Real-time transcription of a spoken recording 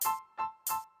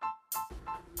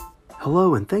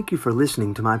Hello, and thank you for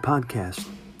listening to my podcast.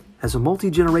 As a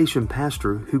multi-generation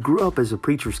pastor who grew up as a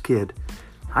preacher's kid,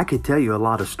 I could tell you a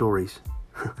lot of stories.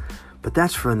 But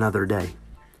that's for another day.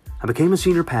 I became a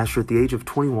senior pastor at the age of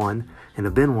 21 and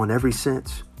have been one ever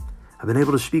since. I've been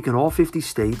able to speak in all 50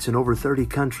 states and over 30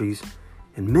 countries,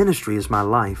 and ministry is my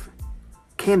life.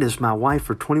 Candace, my wife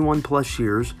for 21 plus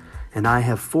years, and I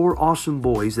have 4 awesome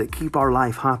boys that keep our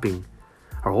life hopping.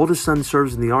 Our oldest son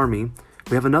serves in the Army.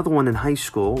 We have another one in high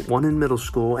school, one in middle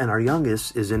school, and our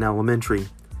youngest is in elementary.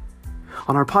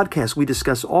 On our podcast, we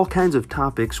discuss all kinds of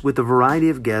topics with a variety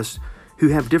of guests who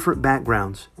have different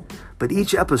backgrounds. But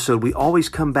each episode, we always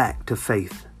come back to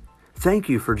faith. Thank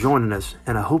you for joining us,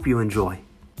 and I hope you enjoy.